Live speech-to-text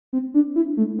Well,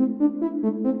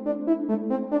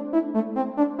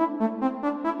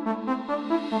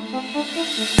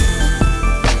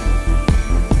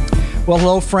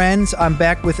 hello, friends. I'm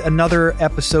back with another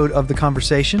episode of The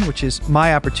Conversation, which is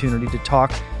my opportunity to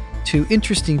talk to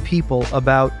interesting people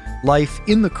about life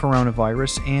in the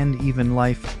coronavirus and even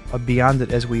life beyond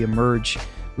it as we emerge,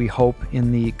 we hope,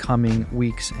 in the coming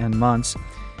weeks and months.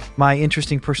 My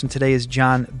interesting person today is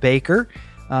John Baker.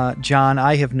 John,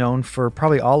 I have known for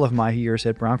probably all of my years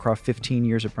at Browncroft, 15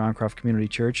 years at Browncroft Community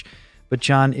Church. But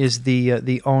John is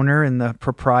the owner and the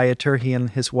proprietor, he and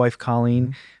his wife,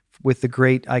 Colleen, with the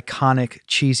great, iconic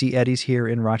Cheesy Eddie's here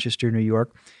in Rochester, New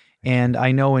York. And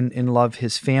I know and love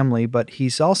his family, but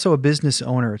he's also a business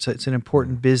owner. It's an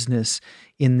important business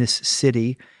in this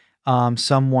city.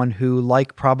 Someone who,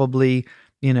 like probably,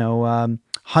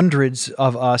 hundreds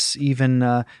of us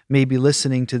even maybe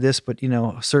listening to this, but,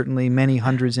 certainly many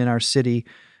hundreds in our city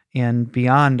and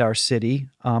beyond our city.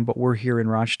 But we're here in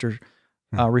Rochester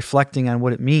reflecting on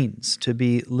what it means to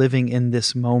be living in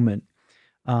this moment.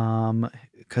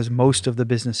 Because most of the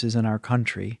businesses in our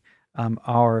country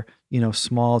are,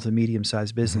 small to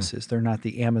medium-sized businesses. They're not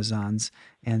the Amazons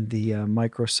and the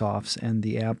Microsofts and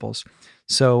the Apples.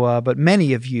 So, but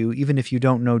many of you, even if you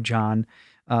don't know John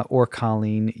or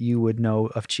Colleen, you would know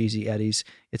of Cheesy Eddie's.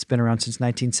 It's been around since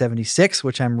 1976,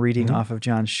 which I'm reading off of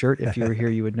John's shirt. If you were here,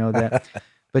 you would know that.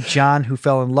 But John, who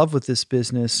fell in love with this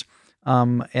business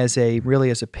as a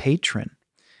patron,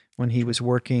 when he was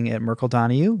working at Merkle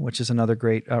Donahue, which is another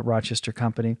great Rochester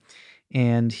company.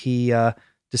 And he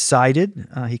decided,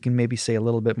 he can maybe say a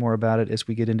little bit more about it as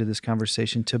we get into this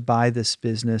conversation, to buy this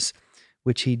business,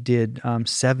 which he did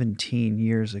 17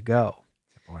 years ago.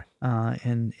 Boy.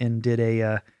 And did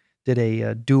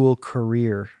a dual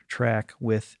career track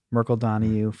with Merkle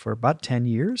Donahue for about 10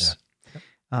 years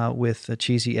with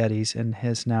Cheesy Eddie's, and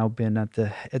has now been at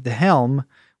the helm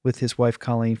with his wife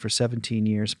Colleen for 17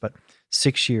 years, but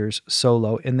 6 years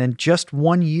solo. And then just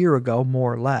 1 year ago,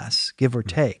 more or less, give or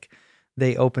take,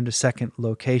 they opened a second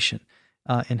location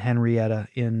in Henrietta,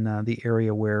 in the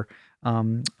area where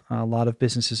a lot of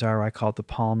businesses are. I call it the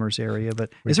Palmer's area, but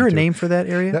is there a name for that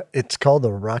area? It's called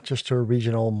the Rochester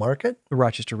Regional Market. The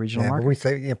Rochester Regional Market. But we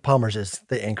say Palmer's is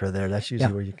the anchor there. That's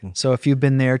usually where you can. So if you've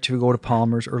been there to go to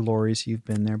Palmer's or Lori's, you've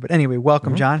been there. But anyway,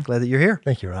 welcome, John. Glad that you're here.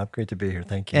 Thank you, Rob. Great to be here.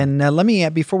 Thank you. And let me,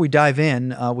 before we dive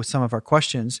in with some of our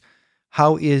questions,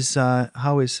 how's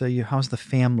the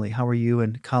family? How are you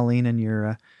and Colleen and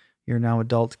your now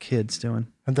adult kids doing?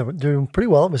 And they're doing pretty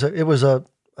well. It was a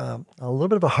little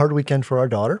bit of a hard weekend for our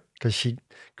daughter because she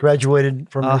graduated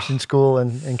from nursing school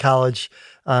and college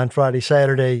on Friday,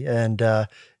 Saturday, and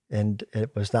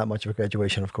it was not much of a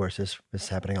graduation. Of course, it's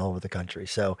happening all over the country.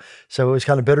 So it was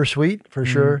kind of bittersweet for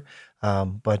sure.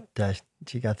 But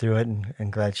she got through it,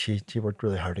 and glad she worked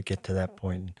really hard to get to that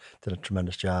point and did a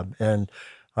tremendous job. And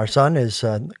our son is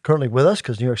currently with us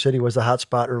because New York City was the hot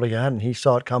spot early on, and he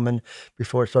saw it coming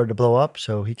before it started to blow up.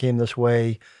 So he came this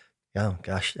way,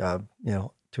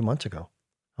 2 months ago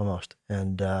almost.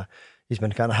 And he's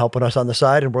been kind of helping us on the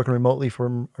side and working remotely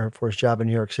for his job in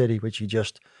New York City, which he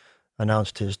just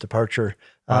announced his departure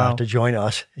to join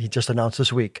us. He just announced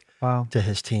this week to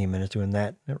his team, and is doing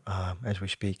that as we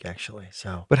speak, actually.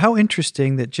 So, but how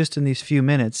interesting that just in these few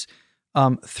minutes,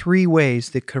 3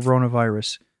 ways that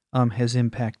coronavirus has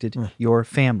impacted your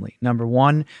family. Number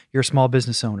 1, you're a small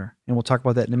business owner, and we'll talk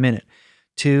about that in a minute.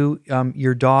 2,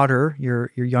 your daughter,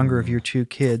 your younger of your 2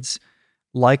 kids,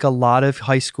 like a lot of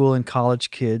high school and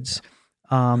college kids,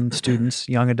 students,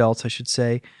 young adults, I should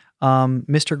say,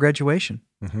 missed her graduation.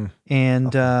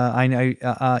 And I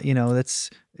know it's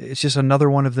just another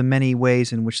one of the many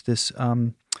ways in which this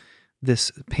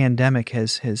pandemic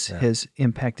has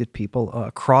impacted people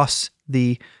across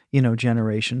the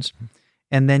generations.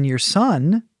 And then your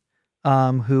son,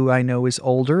 who I know is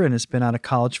older and has been out of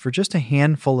college for just a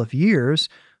handful of years,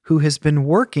 who has been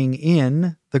working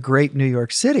in the great New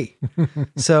York City.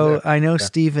 So I know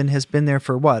Stephen has been there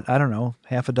for what? I don't know,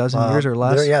 half a dozen years or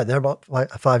less? They're about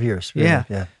 5 years. Really.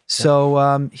 Yeah.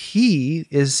 So he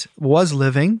was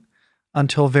living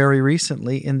until very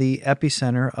recently in the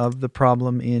epicenter of the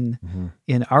problem in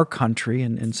our country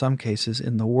and in some cases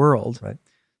in the world. Right.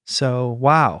 So,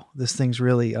 wow, this thing's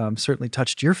really certainly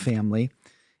touched your family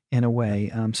in a way.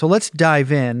 So let's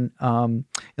dive in. And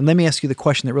let me ask you the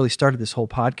question that really started this whole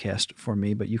podcast for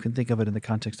me, but you can think of it in the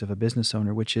context of a business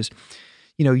owner, which is,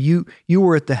 you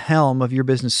were at the helm of your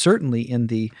business, certainly in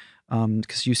the,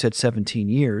 because you said 17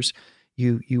 years,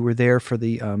 You were there for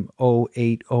the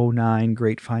 08, 09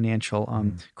 great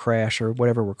financial crash, or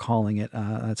whatever we're calling it.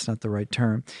 That's not the right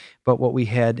term, but what we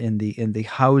had in the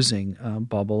housing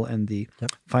bubble and the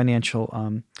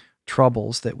financial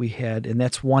troubles that we had, and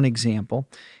that's one example.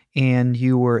 And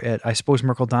you were at, I suppose,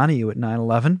 Merkle Donahue at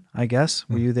 9/11, I guess.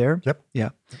 Were you there? Yep. Yeah.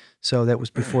 So that was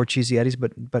before Cheesy Eddie's,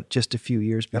 but just a few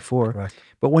years before. Correct.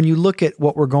 But when you look at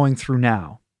what we're going through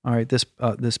now, all right, this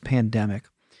pandemic,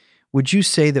 would you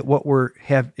say that what we're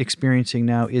experiencing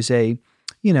now is an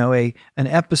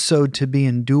episode to be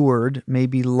endured,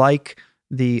 maybe like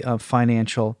the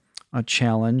financial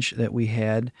challenge that we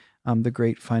had, the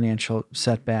great financial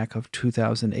setback of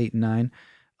 2008 and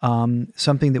 9,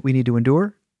 something that we need to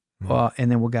endure, and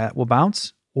then we'll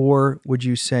bounce? Or would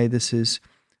you say this is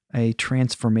a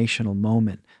transformational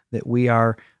moment that we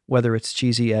are, whether it's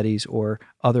Cheesy Eddie's or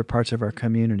other parts of our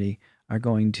community, are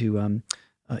going to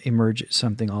emerge as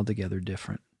something altogether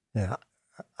different? Yeah,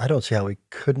 I don't see how we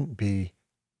couldn't be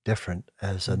different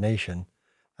as a nation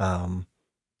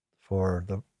for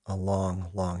a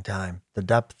long, long time. The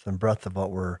depth and breadth of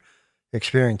what we're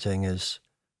experiencing is,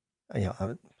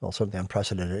 certainly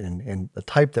unprecedented in the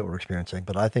type that we're experiencing.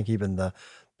 But I think even the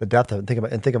depth of it,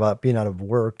 think about being out of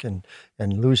work and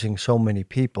losing so many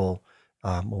people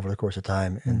over the course of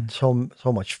time, and so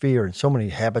much fear and so many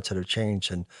habits that have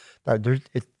changed, and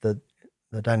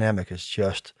the dynamic is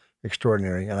just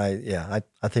extraordinary. And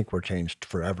I think we're changed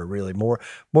forever, really more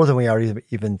than we are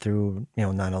even through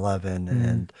 9/11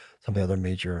 and some of the other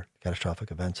major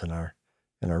catastrophic events in our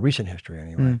recent history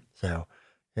anyway. So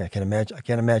yeah, I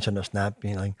can't imagine us not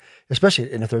being like,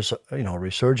 especially, and if there's a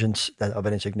resurgence of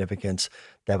any significance,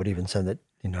 that would even send it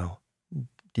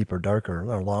deeper,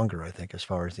 darker, or longer, I think, as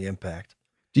far as the impact.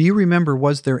 Do you remember,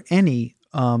 was there any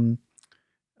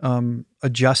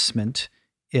adjustment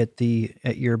at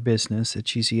your business at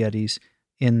Cheesy Eddie's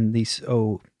in the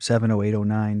 07, 08,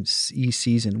 09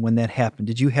 season when that happened?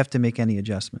 Did you have to make any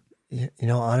adjustment?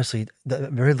 Honestly,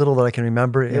 very little that I can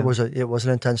remember. Yeah. It was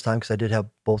an intense time because I did have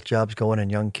both jobs going and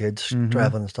young kids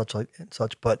traveling and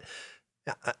such. But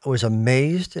I was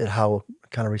amazed at how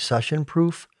kind of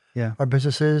recession-proof our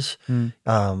business is. It's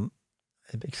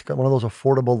one of those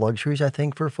affordable luxuries, I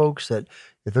think, for folks, that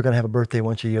if they're going to have a birthday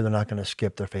once a year, they're not going to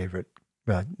skip their favorite,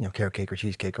 carrot cake or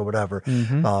cheesecake or whatever,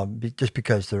 just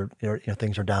because they're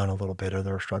things are down a little bit or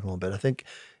they're struggling a bit. I think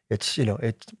it's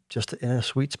just in a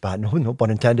sweet spot, no pun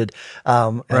intended,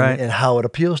 and how it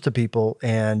appeals to people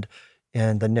and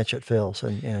the niche it fills,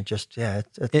 and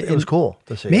it was cool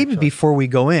to see. Maybe before we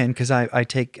go in, because I'm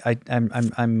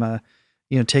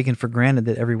taken for granted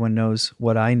that everyone knows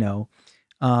what I know.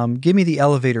 Give me the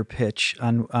elevator pitch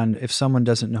on if someone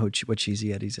doesn't know what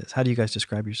Cheesy Eddie's is. How do you guys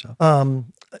describe yourself?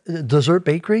 Dessert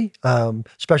bakery,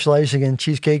 specializing in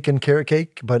cheesecake and carrot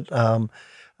cake, but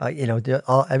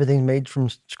everything's made from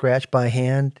scratch by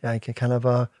hand. Kind of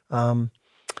a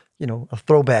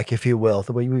throwback, if you will,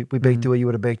 the way we bake the way you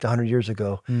would have baked 100 years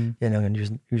ago.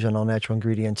 And using all natural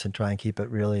ingredients and try and keep it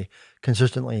really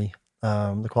consistently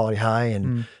the quality high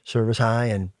and service high,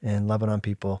 and loving on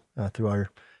people through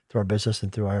our business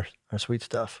and through our sweet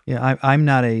stuff. Yeah, I'm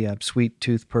not a sweet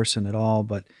tooth person at all,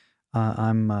 but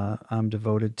I'm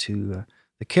devoted to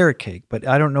the carrot cake. But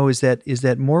I don't know, is that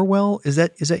Morwell? Is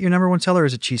that your number one seller, or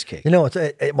is it cheesecake?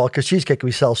 Because cheesecake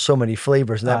we sell so many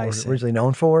flavors, and that we're originally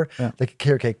known for. Yeah. The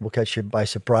carrot cake will catch you by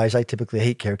surprise. I typically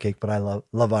hate carrot cake, but I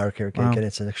love our carrot cake, and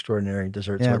it's an extraordinary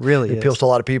dessert. Yeah, so it really appeals to a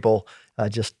lot of people.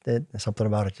 Something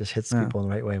about it just hits people in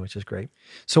the right way, which is great.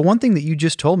 So one thing that you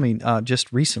just told me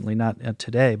just recently, not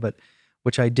today, but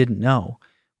which I didn't know,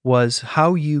 was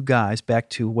how you guys, back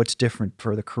to what's different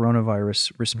for the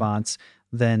coronavirus response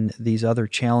than these other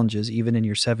challenges, even in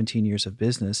your 17 years of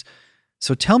business.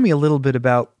 So tell me a little bit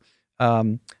about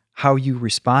how you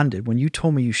responded when you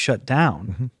told me you shut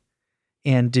down.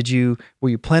 And were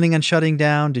you planning on shutting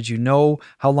down? Did you know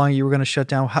how long you were going to shut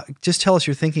down? Just tell us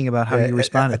your thinking about how you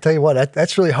responded. I tell you what,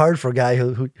 that's really hard for a guy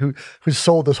who's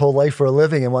sold his whole life for a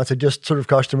living and wants to just serve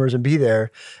customers and be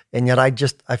there. And yet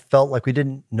I felt like we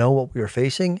didn't know what we were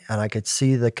facing, and I could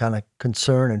see the kind of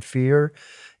concern and fear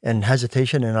and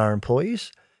hesitation in our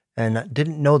employees, and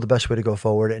didn't know the best way to go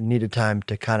forward, and needed time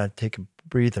to kind of take a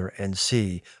breather and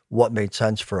see what made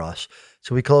sense for us.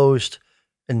 So we closed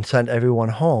and sent everyone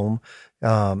home.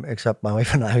 Except my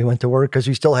wife and I, we went to work because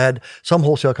we still had some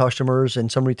wholesale customers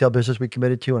and some retail business we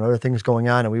committed to and other things going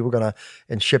on. And we were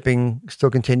and shipping still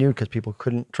continued because people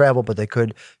couldn't travel, but they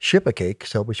could ship a cake.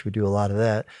 So we should do a lot of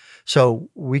that.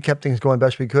 So we kept things going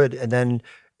best we could. And then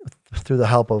through the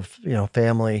help of,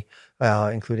 family,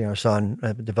 including our son,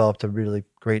 developed a really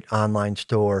great online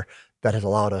store that has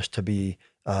allowed us to be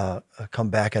come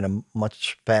back in a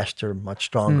much faster, much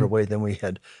stronger way than we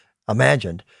had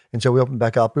imagined. And so we opened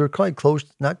back up. We were quite close,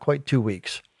 not quite 2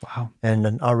 weeks. Wow. And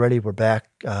then already we're back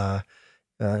to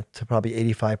probably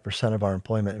 85% of our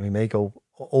employment. And we may go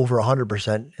over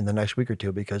 100% in the next week or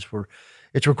two because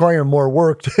it's requiring more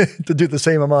work to do the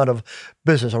same amount of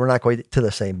business. And we're not quite to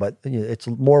the same, but it's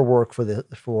more work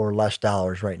for less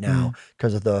dollars right now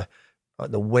because of the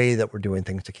way that we're doing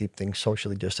things to keep things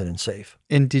socially distant and safe.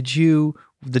 And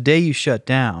the day you shut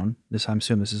down, I'm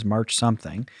assuming this is March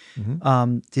something,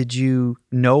 did you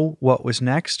know what was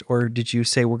next? Or did you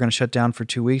say, we're going to shut down for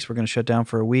 2 weeks, we're going to shut down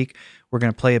for a week, we're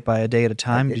going to play it by a day at a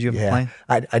time? Did you have a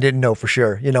plan? I didn't know for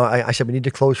sure. I said we need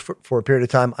to close for a period of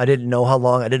time. I didn't know how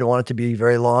long. I didn't want it to be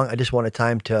very long. I just wanted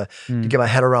time to get my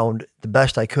head around the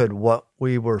best I could what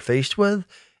we were faced with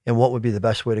and what would be the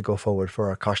best way to go forward for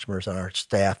our customers and our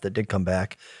staff that did come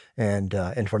back and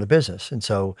for the business. And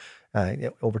so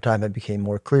over time, it became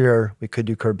more clear. We could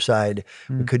do curbside,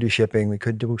 we could do shipping, we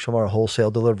could do some of our wholesale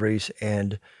deliveries,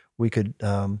 and we could,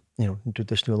 do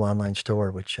this new online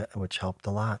store, which helped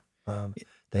a lot,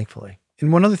 thankfully.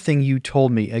 And one other thing you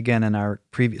told me, again, in our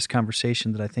previous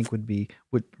conversation that I think would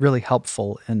really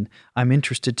helpful, and I'm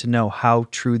interested to know how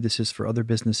true this is for other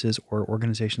businesses or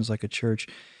organizations like a church.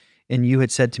 And you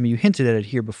had said to me, you hinted at it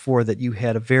here before, that you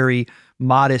had a very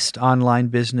modest online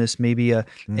business, maybe a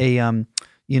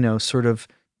sort of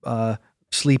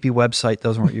sleepy website.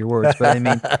 Those weren't your words, but I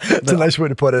mean, it's a nice way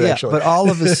to put it. Actually, but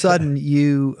all of a sudden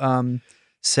you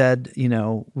said,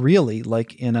 really,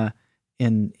 like in a.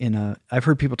 I've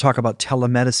heard people talk about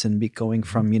telemedicine going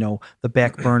from the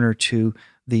back burner to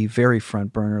the very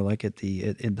front burner, like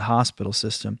in the hospital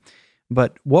system.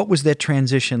 But what was that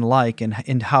transition like,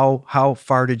 and how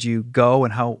far did you go,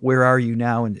 and where are you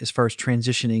now, and as far as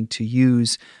transitioning to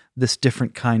use this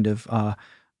different kind of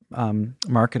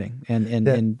marketing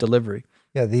and delivery?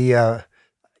 Yeah,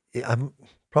 I'm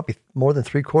probably more than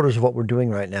 3/4 of what we're doing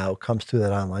right now comes through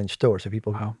that online store. So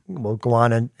people will go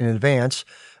on in advance,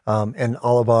 and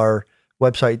all of our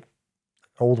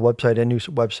old website and new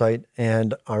website,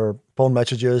 and our phone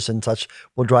messages and such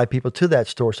will drive people to that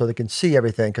store so they can see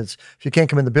everything. Because if you can't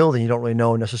come in the building, you don't really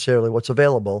know necessarily what's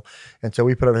available. And so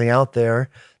we put everything out there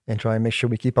and try and make sure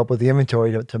we keep up with the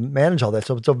inventory to manage all that.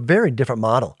 So it's a very different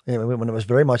model. When it was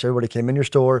very much everybody came in your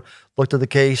store, looked at the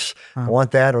case, I want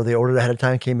that, or they ordered ahead of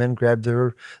time, came in, grabbed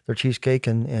their cheesecake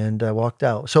and walked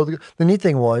out. So the neat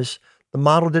thing was the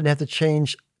model didn't have to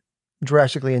change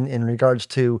drastically in regards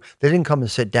to, they didn't come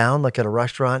and sit down like at a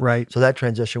restaurant. Right. So that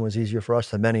transition was easier for us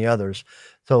than many others.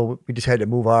 So we just had to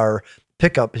move our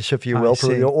pickups, if you will, for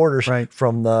the orders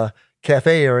from the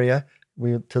cafe area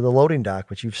to the loading dock,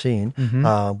 which you've seen,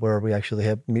 where we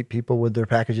actually meet people with their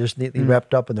packages neatly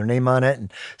wrapped up and their name on it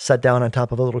and set down on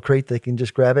top of a little crate. They can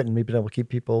just grab it, and we've been able to keep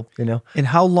people, And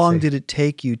how long did it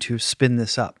take you to spin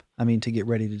this up? I mean, to get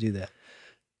ready to do that?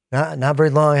 Not very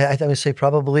long. I would say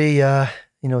probably,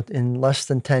 in less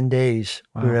than 10 days,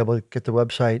 we were able to get the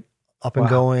website up and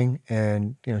going,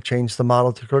 and change the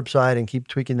model to curbside and keep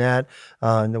tweaking that.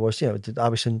 And there was,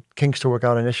 obviously kinks to work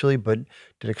out initially, but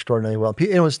did extraordinarily well.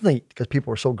 It was neat because people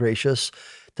were so gracious.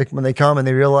 When they come and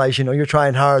they realize, you're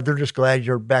trying hard, they're just glad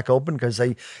you're back open because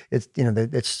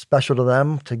it's special to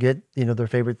them to get, their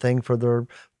favorite thing for their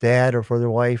dad or for their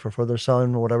wife or for their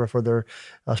son or whatever, for their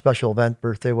special event,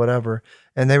 birthday, whatever.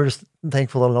 And they were just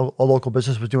thankful that a local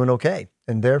business was doing okay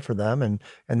and there for them. And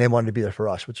they wanted to be there for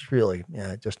us, which is really,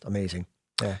 just amazing.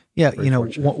 Yeah.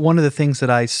 One of the things that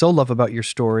I so love about your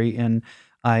story, and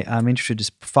I'm interested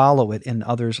to follow it and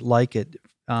others like it,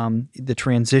 the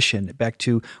transition back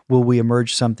to, will we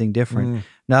emerge something different?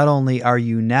 Not only are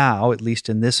you now, at least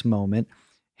in this moment,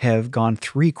 have gone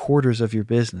 3/4 of your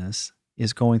business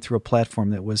is going through a platform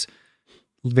that was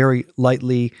very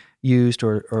lightly used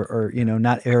or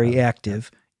not very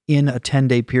active in a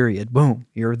 10-day period. Boom,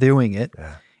 you're doing it.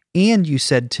 Yeah. And you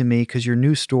said to me, because your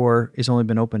new store has only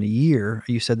been open a year,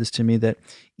 you said this to me, that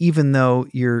even though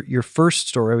your first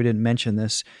store, we didn't mention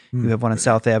this, you have one on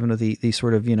South Avenue, the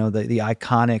sort of, the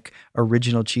iconic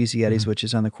original Cheesy Eddie's, which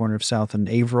is on the corner of South and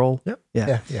Averill. Yep.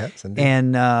 Yeah.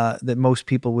 And that most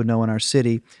people would know in our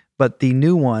city. But the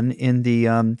new one in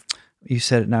the, you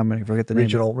said it now, I'm going to forget the name.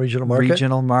 Regional Market.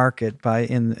 Regional Market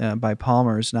by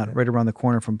Palmer's, not right around the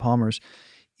corner from Palmer's.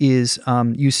 Is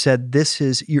you said this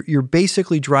is, you're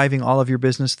basically driving all of your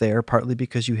business there, partly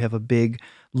because you have a big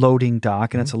loading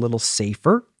dock and it's a little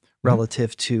safer,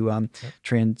 relative to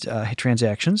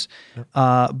transactions.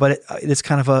 But it's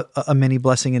kind of a mini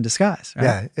blessing in disguise,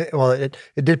 right? Yeah.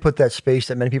 It did put that space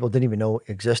that many people didn't even know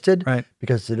existed, right?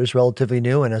 Because it is relatively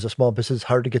new, and as a small business, it's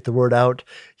hard to get the word out,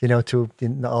 to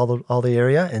all the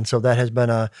area, and so that has been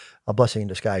a blessing in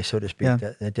disguise, so to speak. Yeah.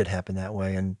 That it did happen that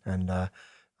way, and it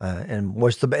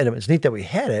was neat that we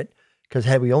had it, because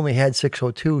had we only had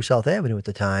 602 South Avenue at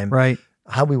the time, right?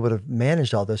 How we would have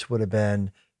managed all this would have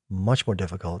been much more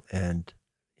difficult and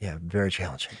very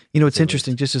challenging. It's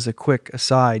interesting, just as a quick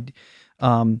aside,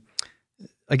 again,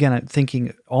 I'm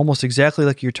thinking almost exactly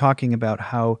like you're talking about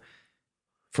how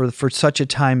for such a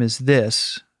time as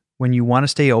this, when you want to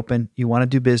stay open, you want to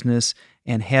do business,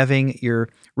 and having your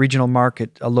regional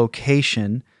market, a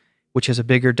location, which has a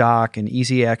bigger dock and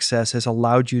easy access, has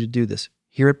allowed you to do this.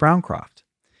 Here at Browncroft,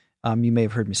 you may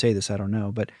have heard me say this, I don't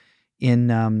know, but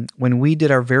when we did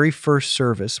our very first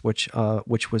service, which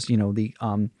was the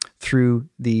through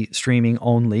the streaming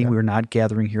only, we were not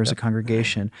gathering here as a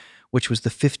congregation, which was the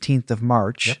 15th of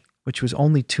March, which was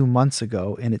only 2 months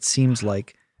ago, and it seems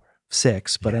like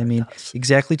 6, but I mean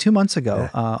exactly 2 months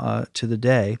ago to the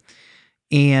day,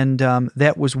 and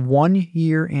that was 1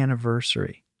 year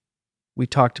anniversary. We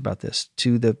talked about this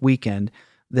to the weekend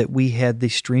that we had the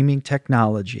streaming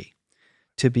technology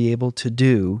to be able to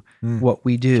do what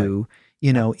we do,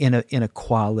 in a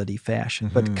quality fashion,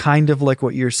 but kind of like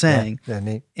what you're saying.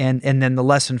 Neat. And then the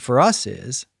lesson for us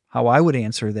is, how I would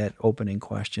answer that opening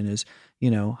question is,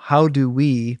 how do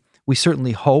we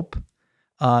certainly hope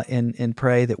and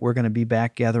pray that we're going to be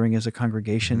back gathering as a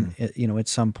congregation, at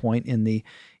some point in the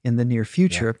near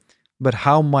future. Yeah. But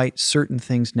how might certain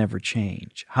things never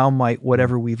change? How might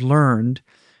whatever we've learned,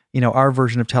 our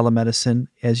version of telemedicine,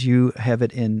 as you have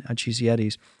it in Cheesy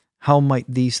Eddie's, how might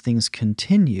these things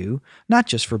continue, not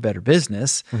just for better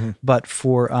business, but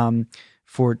for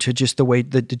just the way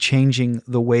that the changing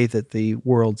the way that the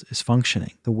world is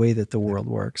functioning, the way that the world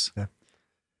works. Yeah.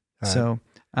 So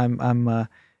I'm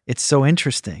it's so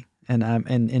interesting,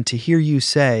 and to hear you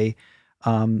say,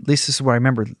 at least this is what I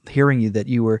remember hearing you, that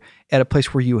you were at a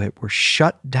place where you were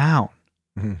shut down,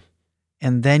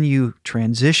 and then you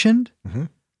transitioned,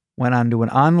 went onto an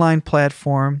online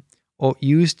platform,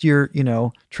 used your,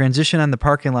 transition on the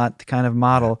parking lot kind of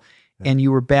model, and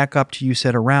you were back up to, you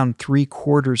said, around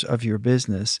 3/4 of your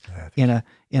business in a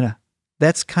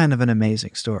that's kind of an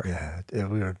amazing story. Yeah,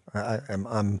 we were.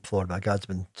 I'm floored by God. God's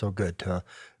been so good to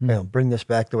bring this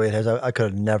back the way it has. I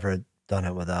could have never done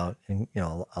it without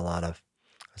a lot of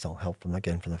help from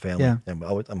the family. Yeah. And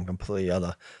I'm completely out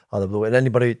of the blue. And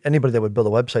anybody that would build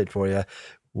a website for you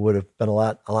would have been a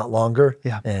lot longer,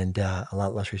 and a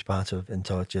lot less responsive. And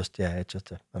so it's just a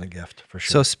gift for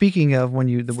sure. So speaking of what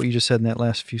you just said in that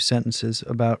last few sentences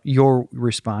about your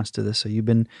response to this, so you've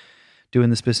been doing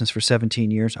this business for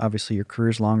 17 years. Obviously, your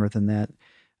career's longer than that.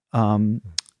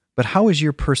 But how is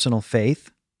your personal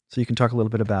faith? So you can talk a little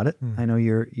bit about it. I know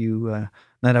you.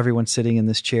 Not everyone sitting in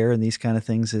this chair and these kind of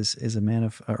things is a man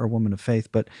of or woman of faith,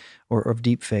 or of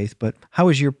deep faith. But how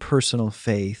has your personal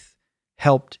faith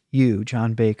helped you,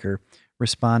 John Baker,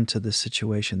 respond to this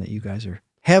situation that you guys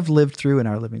have lived through and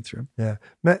are living through? Yeah,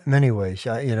 many ways.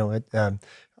 I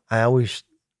always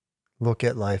look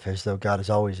at life as though God is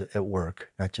always at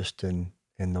work, not just in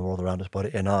the world around us, but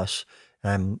in us.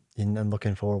 And I'm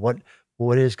looking for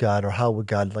what is God, or how would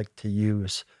God like to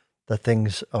use the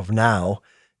things of now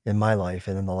in my life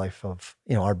and in the life of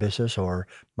our business, or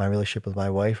my relationship with my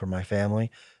wife or my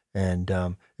family. And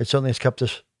it certainly has kept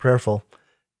us prayerful,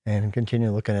 and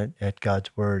continue looking at God's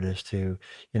word as to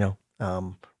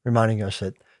reminding us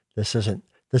that this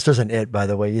isn't it, by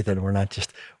the way, either. We're not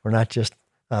just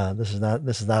this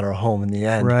is not our home in the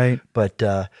end, right? But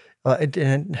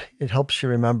it helps you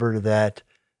remember that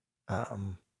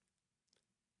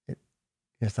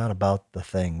it's not about the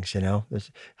things,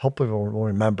 Hopefully we'll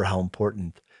remember how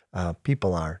important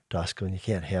people are to us, when you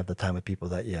can't have the time with people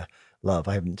that you love.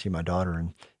 I haven't seen my daughter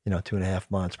in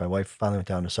 2.5 months. My wife finally went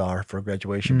down to saw her for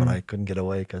graduation, but I couldn't get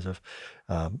away because of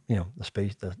the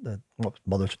space, the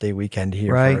Mother's Day weekend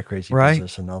here for our crazy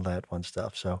business and all that fun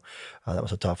stuff. So that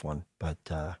was a tough one, but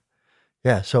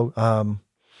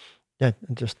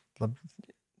just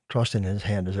trusting His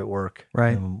hand is at work,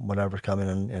 and whatever's coming,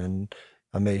 and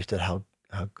amazed at how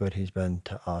good He's been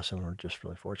to us, and we're just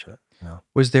really fortunate.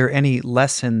 Was there any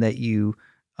lesson that you,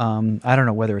 I don't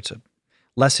know whether it's a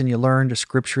lesson you learned, a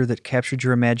scripture that captured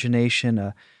your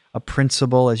imagination, a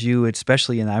principle as you,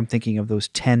 especially, and I'm thinking of those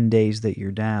 10 days that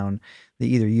you're down, that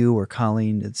either you or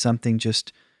Colleen, that something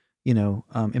just,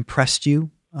 impressed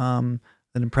you, that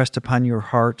impressed upon your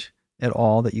heart at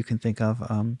all that you can think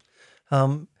of?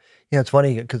 It's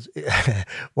funny because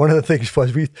one of the things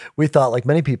was we thought, like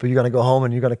many people, you're going to go home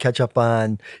and you're going to catch up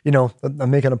on,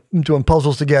 doing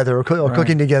puzzles together or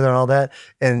cooking together and all that.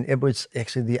 And it was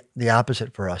actually the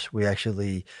opposite for us. We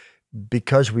actually,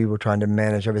 because we were trying to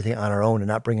manage everything on our own and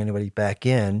not bring anybody back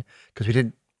in, because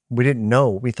we didn't know.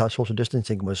 We thought social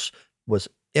distancing was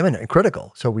imminent and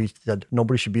critical. So we said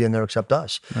nobody should be in there except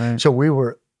us. Right. So we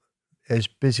were as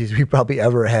busy as we probably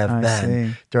ever have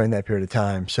been during that period of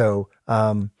time. So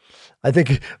I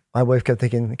think my wife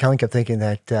Colleen kept thinking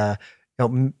that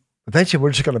eventually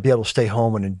we're just going to be able to stay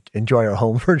home and enjoy our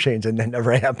home for a change, and that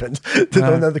never happened.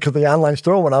 Because the online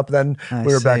store went up, then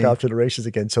we were back off to the races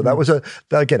again. So that was a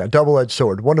double-edged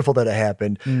sword. Wonderful that it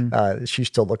happened. She's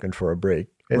still looking for a break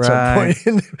at some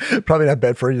point. Probably not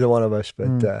bad for either one of us,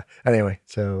 but anyway.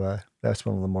 So that's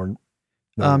one of the more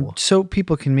notable. So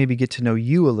people can maybe get to know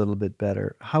you a little bit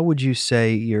better. How would you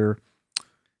say your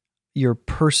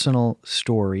personal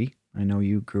story? I know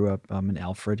you grew up in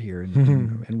Alfred here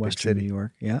in Western New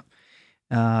York. Yeah.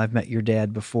 I've met your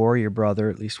dad before, your brother,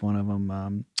 at least one of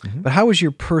them. But how has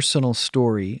your personal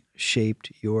story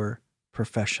shaped your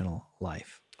professional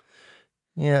life?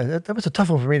 Yeah, that was a tough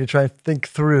one for me to try and think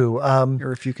through.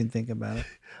 Or if you can think about it.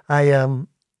 I'm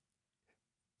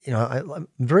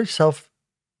very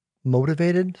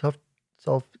self-motivated,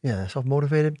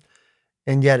 self-motivated.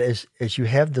 And yet as you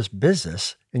have this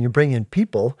business and you bring in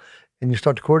people and you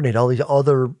start to coordinate all these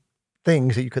other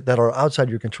things that are outside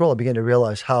your control, I began to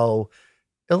realize how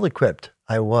ill-equipped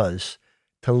I was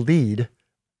to lead,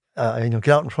 get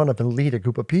out in front of and lead a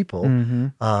group of people,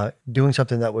 doing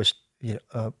something that was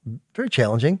very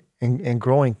challenging and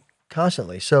growing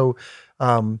constantly. So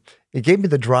it gave me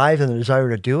the drive and the desire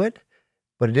to do it,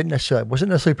 but I wasn't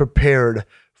necessarily prepared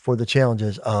for the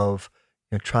challenges of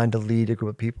trying to lead a group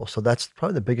of people. So that's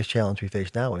probably the biggest challenge we face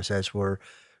now is as we're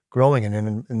growing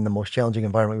and in the most challenging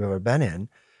environment we've ever been in,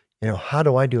 how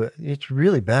do I do it? It's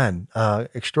really been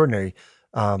extraordinary.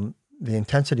 The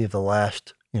intensity of the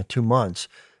last 2 months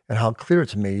and how clear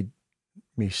it's made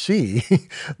me see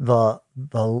the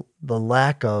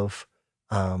lack of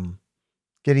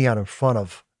getting out in front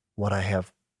of what I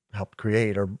have helped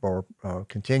create or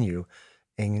continue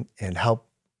and help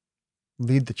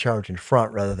lead the charge in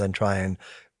front rather than try and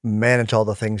manage all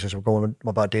the things as we're going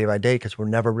about day by day, because we're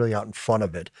never really out in front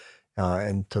of it.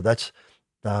 And so that's,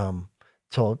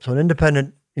 so an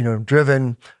independent,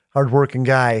 driven, hardworking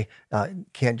guy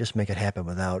can't just make it happen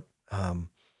without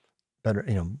better,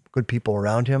 good people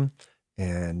around him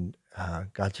and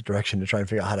God's direction to try and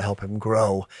figure out how to help him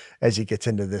grow as he gets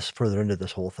further into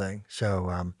this whole thing.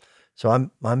 So,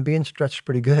 I'm being stretched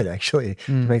pretty good actually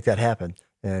to make that happen,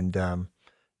 and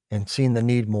seeing the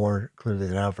need more clearly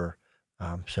than ever.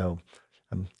 So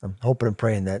I'm hoping and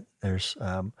praying that there's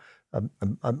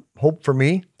hope for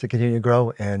me to continue to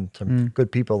grow and some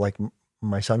good people like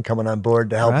my son coming on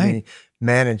board to help me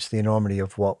manage the enormity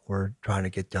of what we're trying to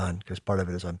get done. Because part of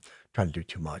it is I'm trying to do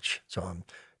too much. So I'm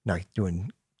not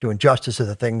doing justice to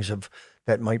the things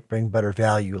that might bring better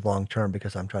value long term,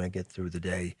 because I'm trying to get through the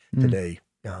day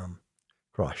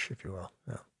crush, if you will.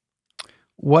 Yeah.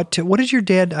 What is your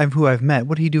dad, who I've met,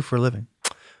 what did he do for a living?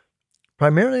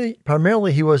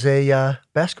 Primarily he was a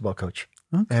basketball coach.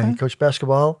 Okay. And he coached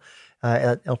basketball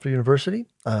at Alfred University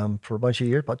for a bunch of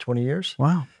years, about 20 years.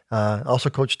 Wow. Also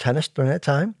coached tennis during that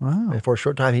time. Wow. And for a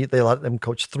short time, they let him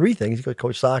coach 3 things. He could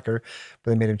coach soccer,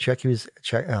 but they made him check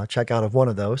out of one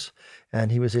of those.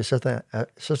 And he was the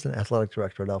assistant athletic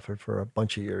director at Alfred for a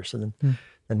bunch of years. And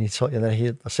then he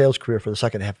had a sales career for the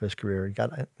second half of his career,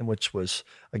 which was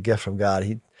a gift from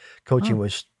God. Coaching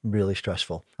was really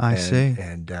stressful. I see.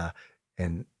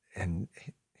 And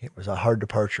it was a hard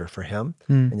departure for him,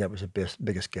 and that was the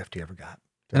biggest gift he ever got.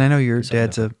 And I know your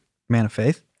dad's a man of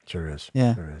faith. Sure is.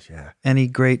 Yeah. Sure is, yeah. Any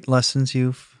great lessons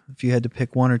if you had to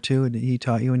pick one or two, he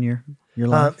taught you in your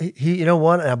life? He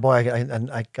I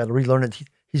got to relearn it.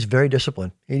 He's very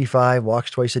disciplined. 85,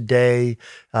 walks twice a day.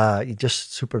 He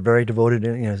just very devoted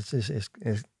in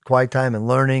his quiet time and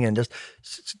learning, and just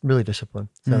really disciplined.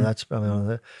 So that's probably one of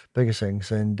the biggest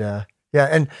things. And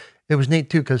and it was neat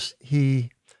too, because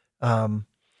he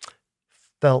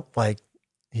felt like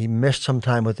he missed some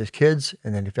time with his kids,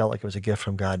 and then he felt like it was a gift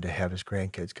from God to have his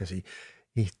grandkids, because he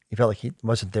felt like he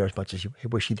wasn't there as much as he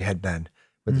wished he had been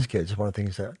with his kids. It's one of the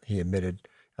things that he admitted,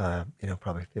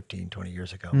 probably 15, 20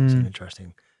 years ago. It's an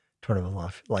interesting turn of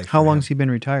life. How long has he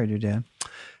been retired, your dad?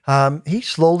 He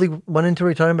slowly went into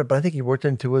retirement, but I think he worked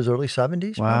into his early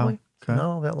 70s. Wow. Probably. Okay.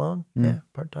 Not that long. Yeah,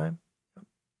 part-time.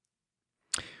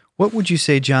 What would you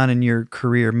say, John, in your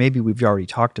career, maybe we've already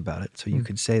talked about it, so you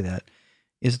could say that,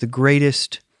 is the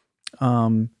greatest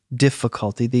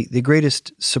difficulty, the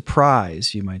greatest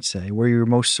surprise, you might say, where you're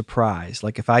most surprised?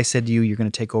 Like if I said to you, you're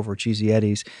going to take over Cheesy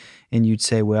Eddie's, and you'd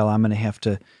say, well, I'm going to have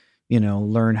to,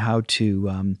 learn how to,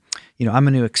 I'm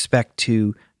going to expect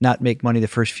to not make money the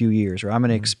first few years, or I'm going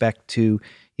to expect to,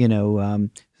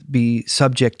 be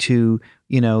subject to,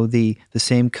 the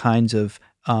same kinds of,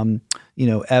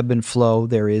 ebb and flow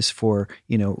there is for,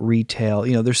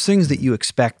 retail. There's things that you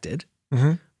expected.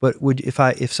 Mm-hmm. But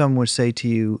if someone would say to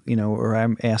you, or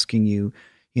I'm asking you,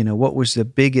 what was the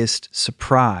biggest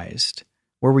surprised?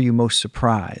 Where were you most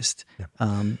surprised? Yeah.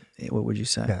 What would you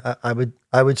say? Yeah,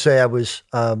 I would say I was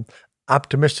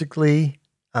optimistically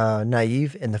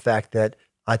naive in the fact that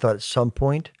I thought at some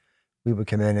point we would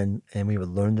come in and we would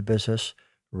learn the business,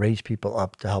 raise people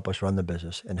up to help us run the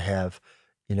business, and have,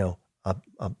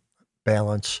 a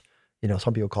balance.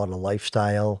 Some people call it a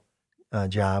lifestyle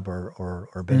job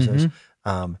or business.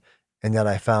 Mm-hmm. And then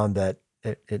I found that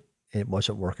it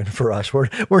wasn't working for us. We're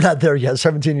not there yet.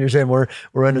 17 years in, we're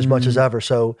in as much as ever.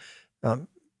 So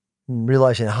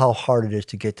realizing how hard it is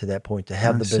to get to that point, to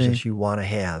have the business you want to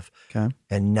have,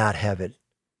 and not have it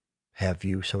have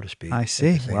you, so to speak. I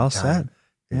see. Well said.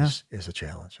 Is a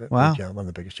challenge. Wow. One of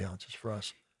the biggest challenges for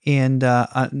us. And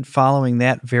following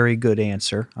that very good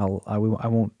answer, I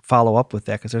won't follow up with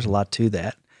that because there's a lot to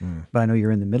that. But I know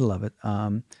you're in the middle of it.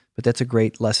 But that's a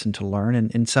great lesson to learn.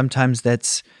 And sometimes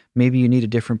that's, maybe you need a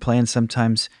different plan.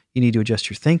 Sometimes you need to adjust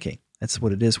your thinking. That's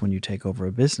what it is when you take over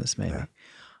a business, maybe. Yeah.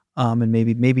 And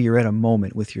maybe you're at a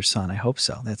moment with your son. I hope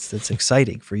so. That's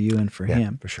exciting for you and for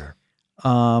him. For sure.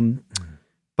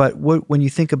 But when you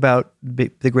think about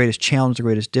the greatest challenge, the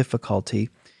greatest difficulty,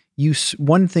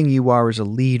 one thing you are as a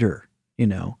leader,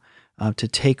 to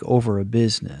take over a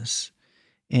business.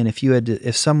 And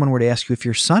if someone were to ask you, if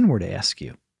your son were to ask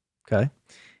you, okay,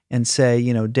 and say,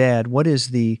 Dad, what is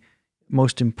the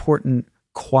most important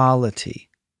quality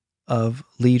of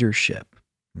leadership,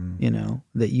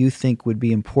 that you think would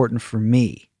be important for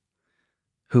me,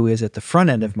 who is at the front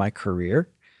end of my career,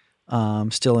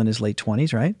 still in his late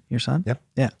 20s, right? Your son? Yep.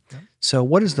 Yeah. Yep. So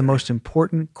what is the most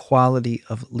important quality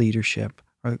of leadership,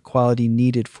 or quality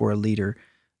needed for a leader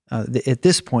at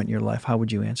this point in your life? How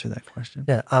would you answer that question?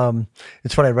 Yeah.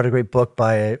 It's funny. I read a great book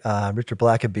by Richard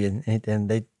Blackaby, and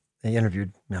they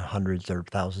interviewed hundreds or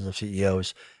thousands of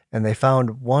CEOs, and they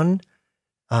found one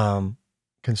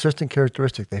consistent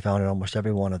characteristic they found in almost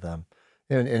every one of them.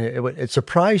 And it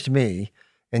surprised me,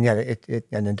 and yet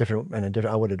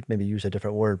I would have maybe used a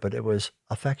different word, but it was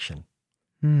affection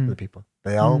for the people.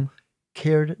 They all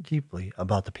cared deeply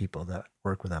about the people that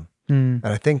work with them. And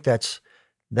I think that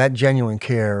genuine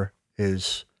care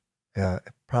is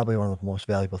probably one of the most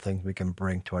valuable things we can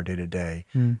bring to our day-to-day,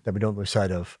 that we don't lose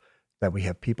sight of, that we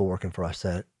have people working for us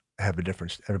that have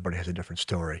everybody has a different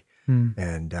story.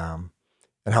 And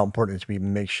how important it is we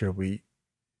make sure we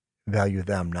value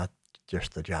them, not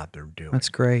just the job they're doing. That's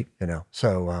great.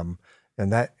 So,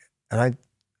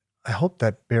 I hope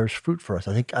that bears fruit for us.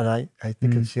 I think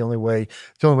it's the only way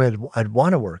I'd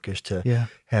want to work is to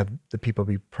have the people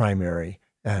be primary.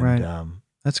 And, right.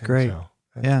 That's great. So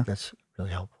that's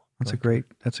really helpful. That's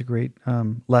a great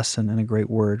lesson and a great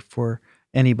word for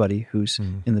anybody who's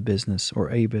in the business or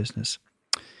a business.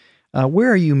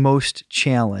 Where are you most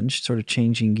challenged, sort of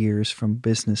changing gears from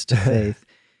business to faith?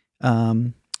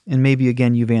 And maybe,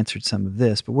 again, you've answered some of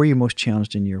this, but where are you most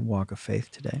challenged in your walk of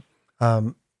faith today?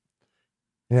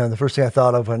 The first thing I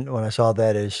thought of when I saw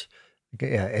that is,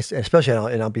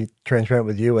 especially, and I'll be transparent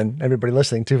with you and everybody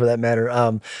listening too, for that matter,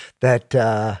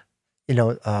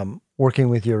 working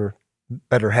with your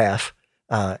better half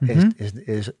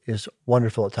is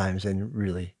wonderful at times and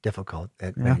really difficult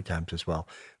at many times as well.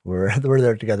 We're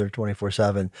there together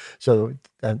 24/7. So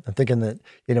I'm thinking that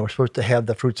we're supposed to have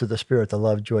the fruits of the Spirit: the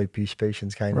love, joy, peace,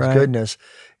 patience, kindness, goodness.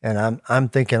 And I'm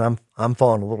thinking I'm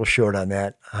falling a little short on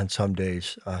that on some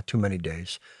days, too many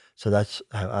days. So that's,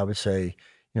 I would say,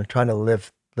 trying to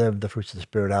live the fruits of the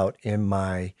Spirit out in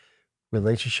my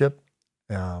relationship,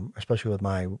 especially with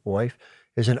my wife,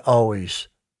 isn't always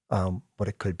what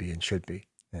it could be and should be.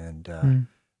 And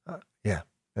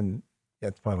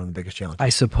that's probably one of the biggest challenges. I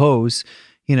suppose,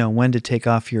 when to take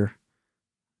off your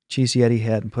Cheesy Eddie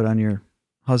hat and put on your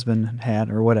husband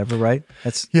hat or whatever, right?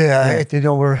 That's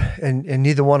we're and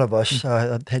neither one of us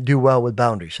do well with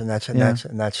boundaries, and that's an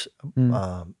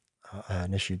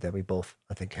issue that we both,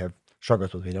 I think, have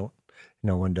struggled with. We don't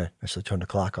know when to necessarily turn the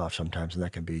clock off sometimes, and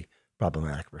that can be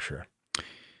problematic for sure.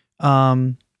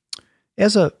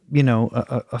 As a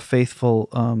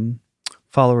faithful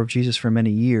follower of Jesus for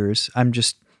many years,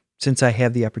 since I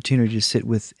have the opportunity to sit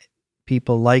with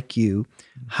people like you,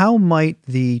 how might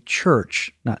the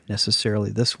church, not necessarily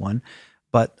this one,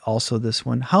 but also this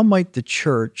one. How might the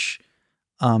church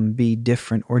be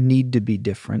different or need to be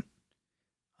different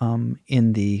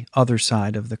in the other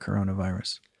side of the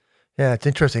coronavirus? Yeah, it's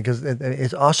interesting because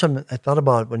it's awesome. I thought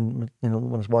about when I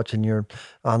was watching your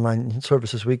online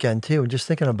service this weekend too, and just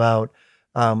thinking about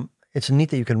it's neat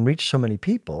that you can reach so many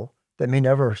people that may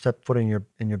never step foot in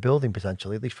your building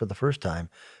potentially, at least for the first time.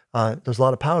 There's a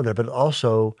lot of power there, but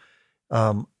also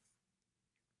the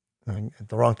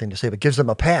wrong thing to say, but gives them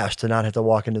a pass to not have to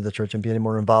walk into the church and be any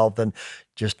more involved than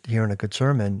just hearing a good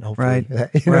sermon. Hopefully,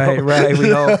 right. We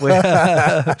hope.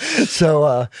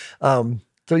 So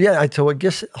yeah. So I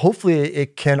guess hopefully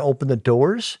it can open the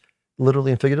doors,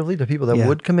 literally and figuratively, to people that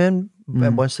would come in,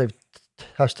 and once they've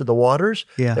tested the waters,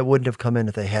 that wouldn't have come in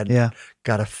if they hadn't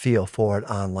got a feel for it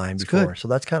online before. Good. So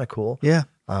that's kind of cool. Yeah.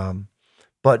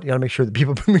 But you got to make sure that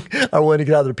people are willing to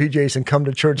get out of their PJs and come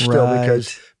to church still,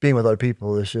 because being with other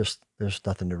people is there's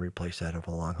nothing to replace that over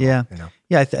the long haul. Yeah.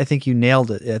 Yeah. I think you nailed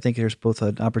it. I think there's both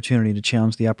an opportunity to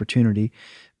challenge the opportunity,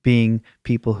 being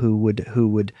people who've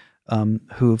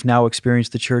now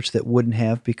experienced the church that wouldn't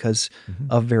have because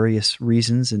of various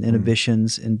reasons and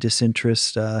inhibitions and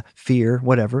disinterest, fear,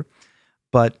 whatever.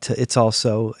 But it's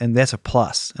also, and that's a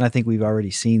plus. And I think we've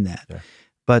already seen that. Yeah.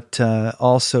 But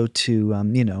also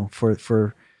to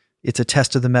for it's a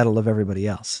test of the mettle of everybody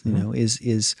else. How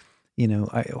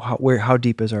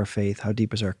deep is our faith? How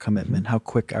deep is our commitment? How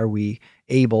quick are we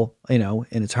able? And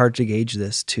it's hard to gauge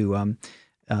this to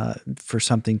for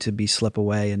something to be slip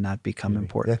away and not become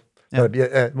important. Yeah.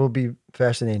 It will be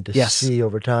fascinating to see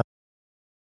over time.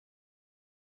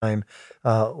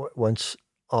 Once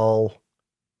all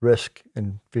risk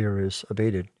and fear is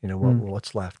abated,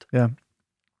 what's left. Yeah.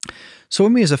 So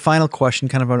with me as a final question,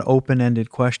 kind of an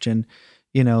open-ended question,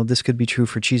 this could be true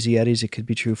for Cheesy Eddie's, it could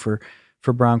be true for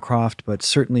Browncroft, but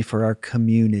certainly for our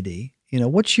community.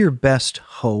 What's your best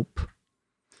hope,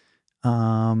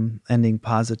 ending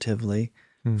positively,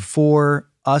 for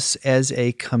us as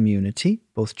a community,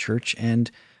 both church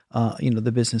and,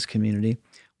 the business community?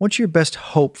 What's your best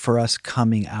hope for us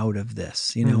coming out of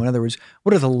this? In other words,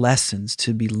 what are the lessons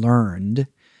to be learned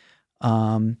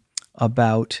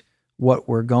about what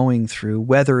we're going through,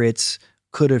 whether it's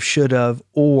could have, should have,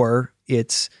 or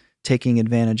it's taking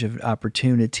advantage of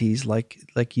opportunities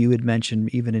like you had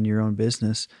mentioned, even in your own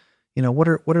business.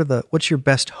 What's your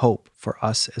best hope for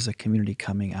us as a community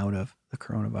coming out of the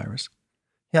coronavirus?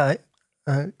 Yeah,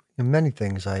 many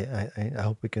things. I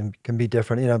hope we can be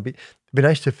different. It'd be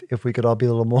nice if we could all be a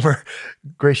little more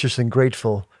gracious and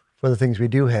grateful for the things we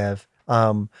do have.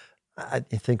 I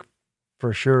think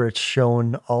for sure it's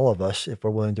shown all of us, if we're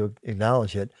willing to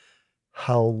acknowledge it,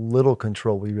 how little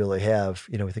control we really have.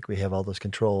 We think we have all this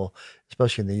control,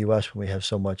 especially in the U.S. when we have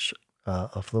so much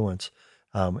affluence.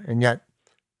 And yet,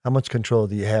 how much control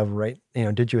do you have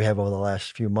did you have over the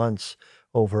last few months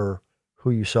over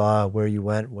who you saw, where you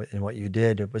went, and what you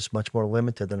did? It was much more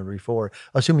limited than before,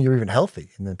 assuming you're even healthy.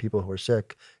 And then people who are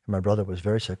sick, and my brother was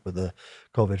very sick with the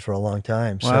COVID for a long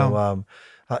time. Wow.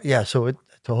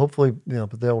 So hopefully,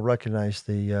 they'll recognize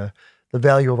the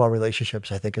value of our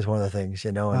relationships, I think, is one of the things,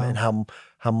 and how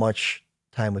much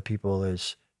time with people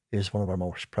is one of our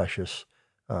most precious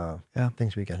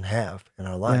things we can have in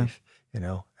our life.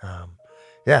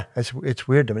 It's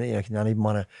weird. I mean, you not even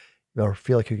want to or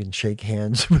feel like you can shake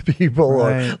hands with people,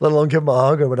 or let alone give them a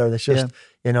hug or whatever. It's just,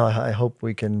 I hope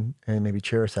we can maybe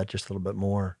cherish that just a little bit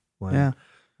more when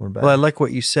we're back. Well, I like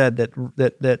what you said that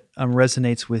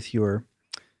resonates with your,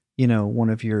 one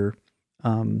of your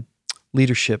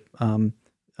leadership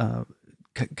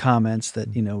comments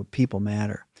that, people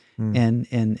matter.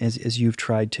 And as you've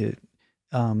tried to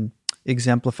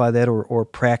exemplify that or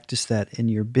practice that in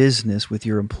your business with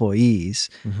your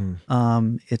employees,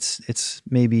 it's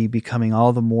maybe becoming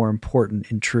all the more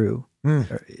important and true.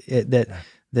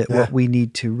 What we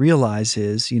need to realize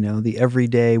is, the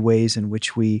everyday ways in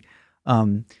which we,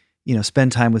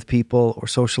 spend time with people or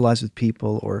socialize with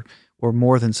people or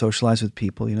more than socialize with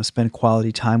people, spend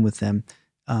quality time with them.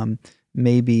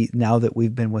 Maybe now that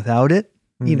we've been without it,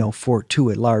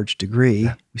 to a large degree,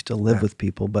 we still live with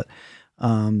people, but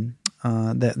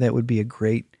that would be a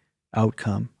great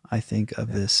outcome, I think,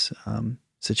 of this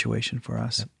situation for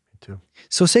us. Me too.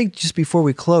 So say, just before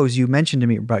we close, you mentioned to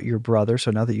me about your brother,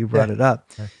 so now that you brought it up.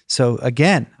 So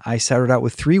again, I started out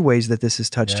with 3 ways that this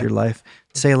has touched your life.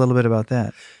 Say a little bit about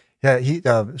that. Yeah, he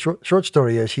short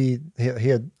story is he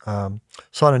had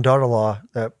son and daughter-in-law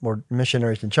that were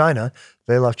missionaries in China.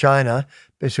 They left China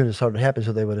as soon as it started to happen,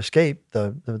 so they would escape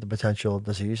the potential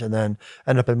disease, and then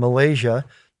end up in Malaysia.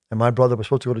 And my brother was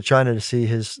supposed to go to China to see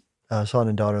his son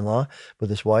and daughter-in-law with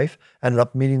his wife. Ended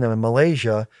up meeting them in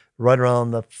Malaysia right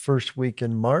around the first week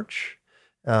in March.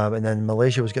 And then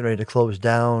Malaysia was getting ready to close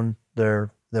down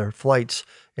their flights.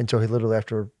 And so he literally,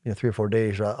 after 3 or 4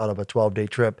 days out of a 12-day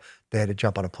trip, they had to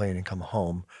jump on a plane and come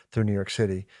home through New York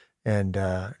City. And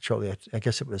shortly, I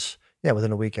guess it was,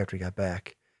 within a week after he got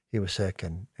back, he was sick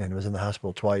and was in the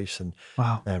hospital twice. And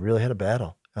wow, really had a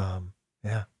battle.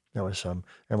 That was and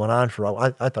went on for.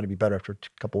 I thought he'd be better after a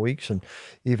couple of weeks, and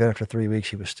even after 3 weeks,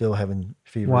 he was still having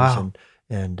fevers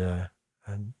and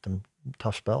some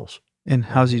tough spells. And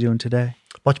how's he doing today?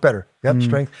 Much better. Yep,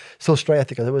 strength. Still strength. I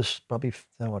think it was probably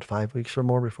 5 weeks or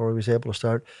more before he was able to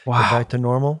start get back to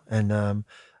normal. And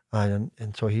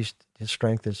so his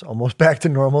strength is almost back to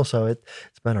normal. So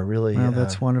it's been a really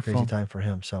that's wonderful. Crazy time for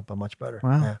him. So, but much better.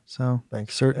 Wow. Yeah. So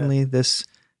thanks. Certainly this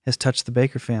has touched the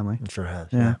Baker family. It sure has.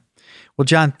 Yeah. Well,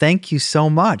 John, thank you so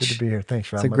much. Good to be here.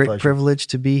 Thanks, Rob. It's a great privilege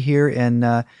to be here.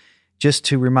 And just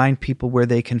to remind people where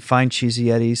they can find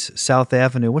Cheesy Eddie's, South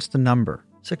Avenue. What's the number?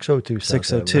 602.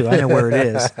 602. I know where it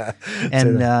is.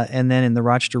 And then in the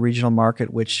Rochester Regional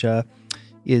Market, which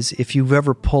is, if you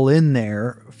ever pull in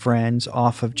there, friends,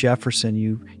 off of Jefferson,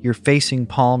 you're facing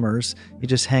Palmer's. You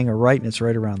just hang a right, and it's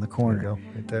right around the corner. There you go,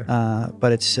 right there.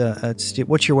 But it's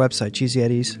what's your website? Cheesy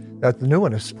Eddie's. The new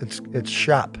one is it's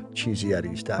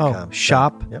shopcheesyeddies.com. Oh,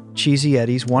 shop Cheesy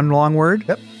Eddie's. One long word.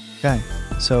 Yep. Okay.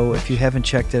 So if you haven't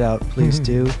checked it out, please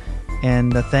do.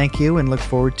 And thank you, and look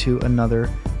forward to another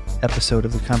episode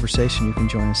of The Conversation. You can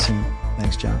join us soon.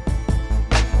 Thanks, John.